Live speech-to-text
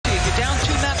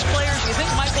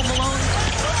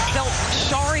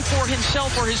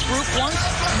himself or his group once?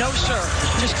 No, sir.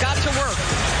 Just got to work.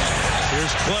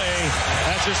 Here's Clay.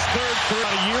 That's his third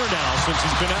about a year now since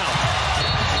he's been out.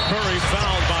 Curry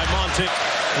fouled by Monte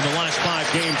in the last 5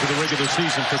 games of the regular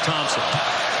season for Thompson.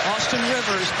 Austin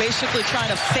Rivers basically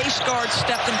trying to face guard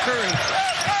Stephen Curry.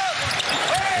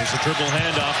 There's a dribble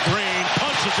handoff. Green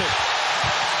punches it.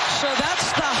 So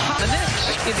that's the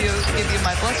Knicks give you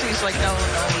my blessings. Like no,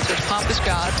 he says Pop is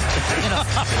God. You know,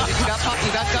 you got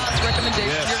God's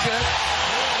recommendation. Yes. You're good.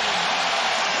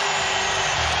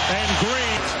 And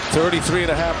Green.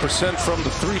 33.5% from the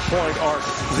three-point arc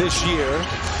this year.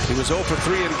 He was 0 for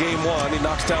 3 in game 1. He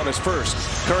knocks down his first.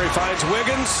 Curry finds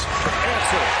Wiggins.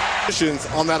 Answer.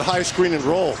 On that high screen and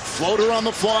roll. Floater on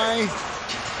the fly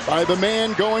by the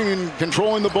man going and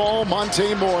controlling the ball,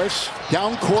 Monte Morris.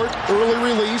 Down court,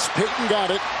 early release. Payton got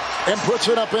it and puts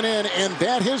it up and in. And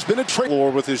that has been a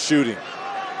floor with his shooting.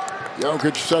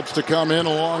 Jokic sets to come in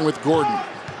along with Gordon.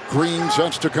 Green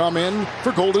sets to come in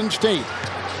for Golden State.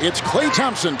 It's Klay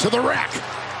Thompson to the rack.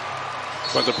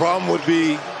 But the problem would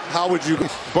be, how would you...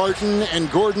 Barton and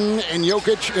Gordon and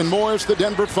Jokic and Morris, the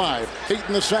Denver 5.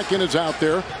 Payton the second is out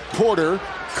there. Porter,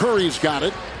 Curry's got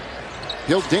it.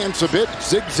 He'll dance a bit,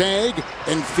 zigzag,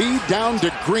 and feed down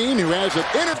to Green, who has it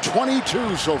in at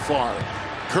 22 so far.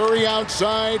 Curry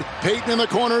outside, Payton in the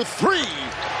corner, 3.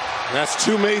 That's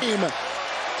 2 made.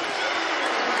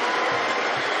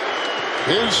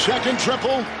 His second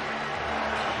triple.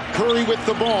 Curry with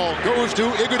the ball, goes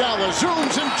to Iguodala,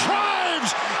 zooms and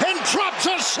drives, and drops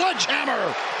a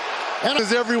sledgehammer. And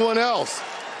as everyone else,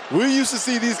 we used to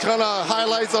see these kind of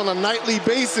highlights on a nightly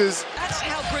basis. That's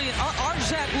how brilliant. Our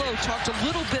Zach Lowe talked a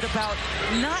little bit about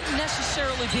not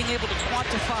necessarily being able to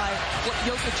quantify what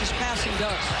Jokic's passing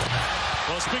does.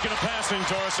 Well, speaking of passing,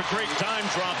 Taurus, a great time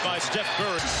drop by Steph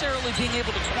Curry. Necessarily being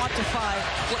able to quantify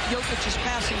what Jokic's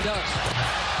passing does.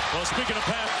 Well, speaking of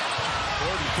passing,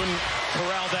 Gordon couldn't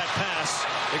corral that pass.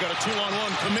 They got a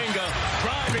 2-on-1. Kuminga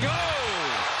driving.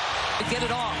 Oh! To get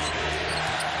it off.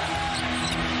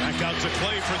 Back out to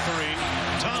Clay for 3.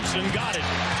 Thompson got it.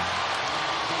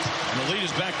 And the lead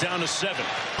is back down to 7.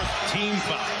 Team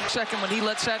foul. Second when he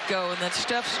lets that go, and then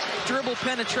Steph's dribble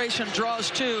penetration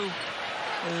draws 2.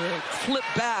 Flip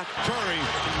back. Curry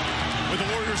with the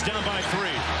Warriors down by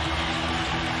 3.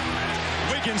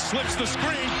 Wiggins slips the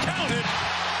screen. Counted.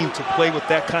 To play with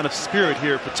that kind of spirit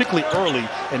here, particularly early,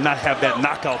 and not have that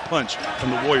knockout punch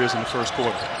from the Warriors in the first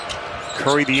quarter.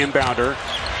 Curry, the inbounder.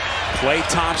 Klay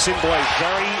Thompson, boy,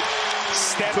 very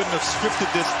Steph. Couldn't have scripted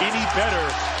this any better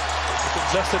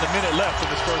with less than a minute left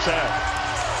in this first half.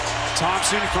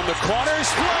 Thompson from the corner,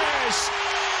 splash!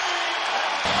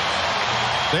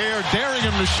 They are daring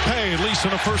him to pay, at least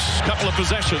in the first couple of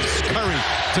possessions. Curry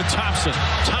to Thompson.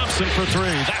 Thompson for 3.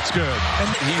 That's good. And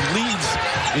he leads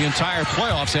the entire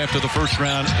playoffs after the first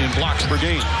round in blocks per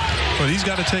game. But he's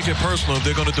got to take it personal if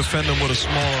they're going to defend him with a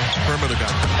smaller perimeter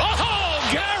guy. Oh,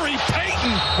 Gary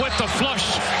Payton with the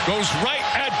flush. Goes right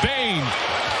at Bane.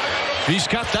 He's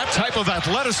got that type of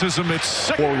athleticism. It's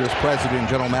sick. Warriors president and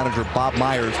general manager Bob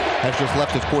Myers has just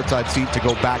left his courtside seat to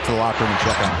go back to the locker room and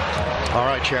check on him. All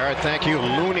right, Jared, thank you.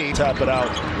 Looney. Tap it out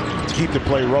to keep the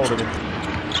play rolling.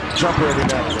 Jumper every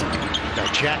now and then.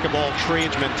 That jack-of-all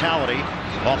trades mentality.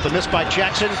 Off the miss by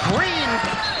Jackson. Green.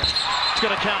 It's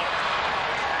going to count.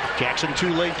 Jackson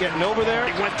too late getting over there.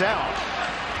 He went down.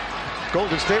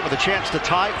 Golden State with a chance to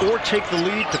tie or take the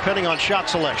lead depending on shot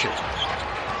selection.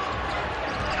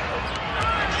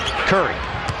 Curry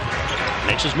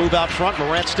makes his move out front.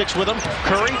 Morant sticks with him.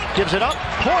 Curry gives it up.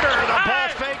 Porter, the ball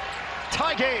fake.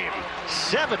 Tie game.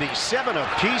 77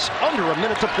 apiece. Under a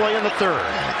minute to play in the third.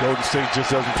 Golden State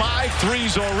just doesn't. 5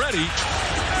 threes already.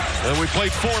 And we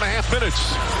played 4.5 minutes.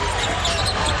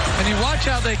 And you watch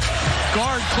how they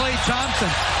guard Klay Thompson.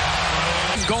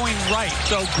 Going right.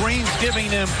 So Green's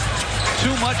giving him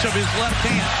too much of his left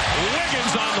hand.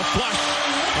 Wiggins on the flush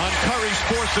on Curry's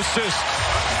 4th assist.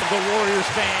 The Warriors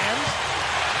fans.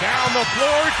 Down the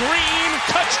floor. Green.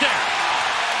 Touchdown.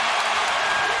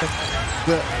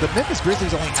 The Memphis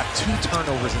Grizzlies only have 2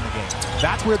 turnovers in the game.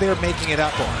 That's where they're making it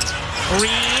up on.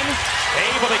 Green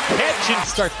able to catch and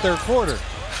start third quarter.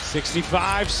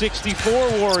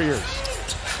 65-64 Warriors.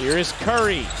 Here is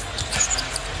Curry.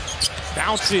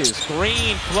 Bounces.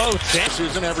 Green floats.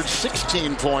 Season averaged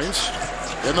 16 points.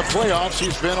 In the playoffs,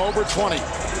 he's been over 20.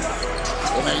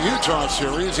 In the Utah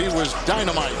series, he was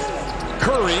dynamite.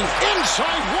 Curry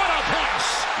inside. What a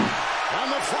pass! On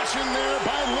the flush in there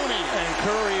by Looney. And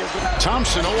Curry is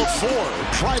Thompson 0 of 4.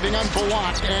 Driving on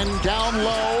Bullock and down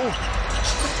low.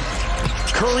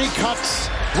 Curry cuts.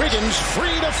 Wiggins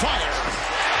free to fire.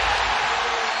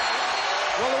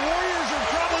 Well, the Warriors are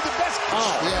probably the best.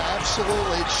 foul. Yeah,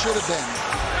 absolutely. It should have been.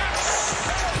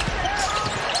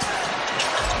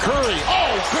 Curry.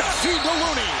 Oh, good feed to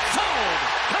Looney. Fouled.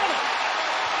 Count it.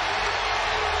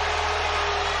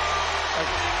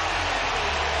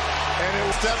 And it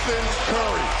was Stephen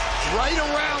Curry. Right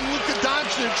around Luka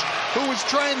Doncic, who was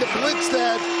trying to blitz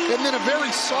that, and then a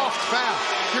very soft foul.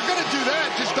 If you're going to do that,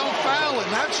 just don't foul him.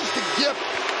 That's just a gift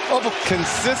of a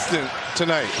consistent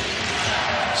tonight.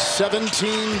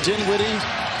 17, Dinwiddie,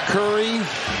 Curry,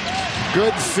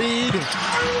 good feed.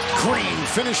 Green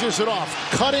finishes it off,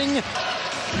 cutting.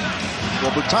 Well,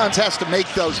 Bertans has to make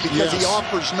those because Yes. he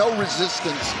offers no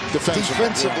resistance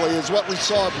defensively, is what we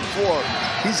saw before.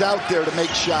 He's out there to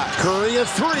make shots. Curry a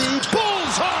three,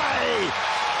 bullseye!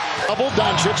 Double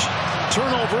Doncic,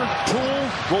 turnover, Poole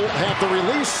will have the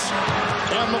release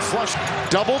and the flush.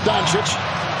 Double Doncic,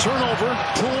 turnover,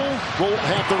 Poole will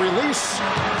have the release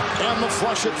and the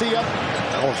flush at the end.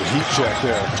 That was a heat check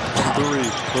there from three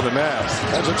for the Mavs.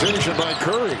 Hesitation by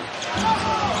Curry.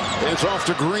 It's off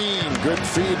to Green. Good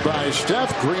feed by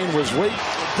Steph. Green was waiting.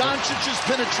 Doncic's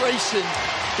penetration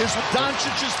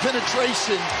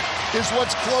is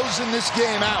what's closing this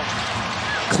game out.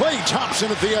 Klay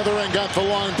Thompson at the other end got the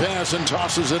long pass and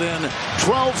tosses it in.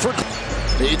 12 for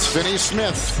beats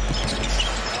Finney-Smith.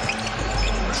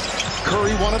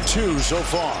 Curry 1 of 2 so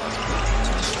far.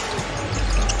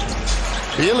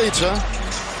 Bielitsa.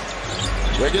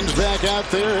 Wiggins back out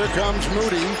there. Here comes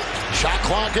Moody. Shot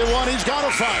clock at 1. He's got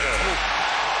to fire.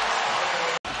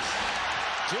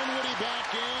 Dinwiddie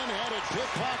back in. Had it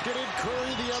pickpocketed.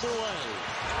 Curry the other way.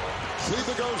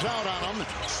 Kleber goes out on him.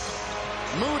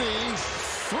 Moody.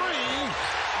 3.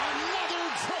 Another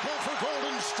triple for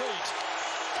Golden State.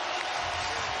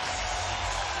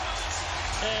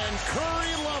 And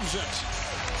Curry loves it.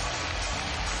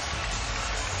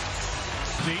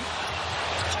 Deep.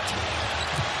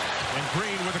 And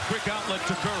Green with a quick outlet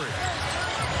to Curry.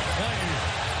 Play.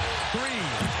 3. 4.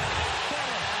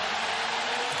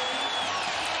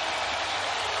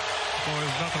 Well,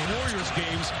 there's nothing. Warriors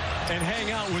games and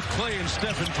hang out with Klay and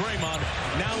Steph and Draymond.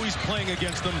 Now he's playing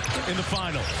against them in the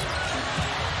finals.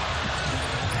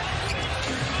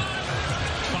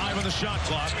 5 on the shot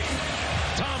clock.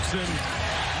 Thompson.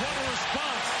 What a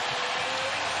response.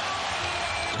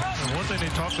 And one thing they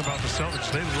talked about the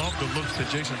Celtics, they love the looks that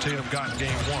Jason Tatum got in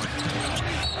game 1. Green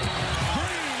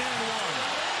and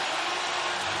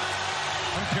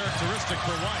 1. Uncharacteristic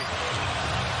for White.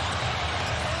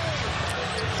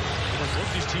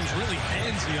 Both these teams really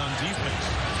handsy on defense.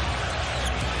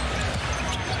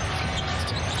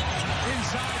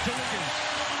 Inside to Wiggins.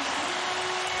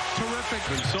 Terrific.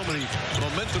 And so many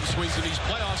momentum swings in these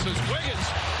playoffs as Wiggins.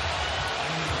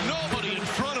 Nobody in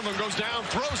front of him goes down,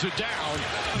 throws it down.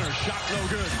 Shot no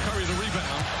good. Curry the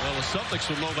rebound. Well, the Celtics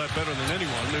will know that better than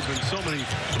anyone. There have been so many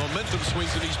momentum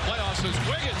swings in these playoffs as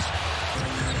Wiggins.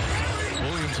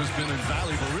 Williams has been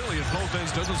invaluable, really, at both ends.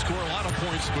 Doesn't score a lot of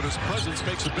points, but his presence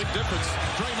makes a big difference.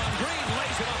 Draymond Green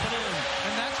lays it up and in.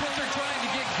 And that's what they're trying to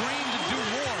get Green to do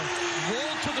more.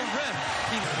 Roll to the rim.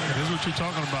 This is what you're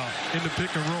talking about in the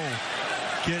pick and roll.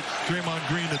 Get Draymond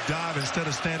Green to dive instead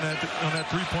of standing on that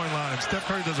three-point line. And Steph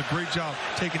Curry does a great job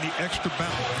taking the extra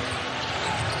bounce.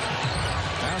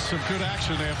 That's some good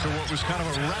action after what was kind of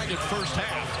a ragged first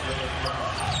half.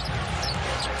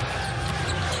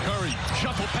 Curry,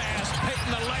 shuffle pass, Peyton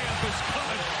the layup is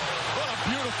good. What a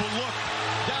beautiful look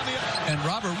down the. And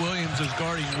Robert Williams is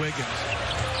guarding Wiggins.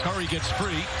 Curry gets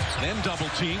free, then double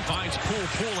team, finds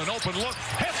Poole, an open look,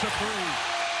 hits a three.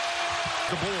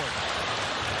 The board.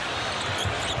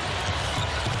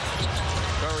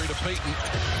 Curry to Peyton.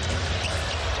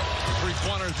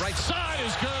 Three-pointer right side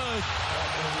is good.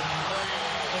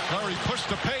 Curry pushed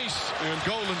the pace in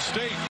Golden State.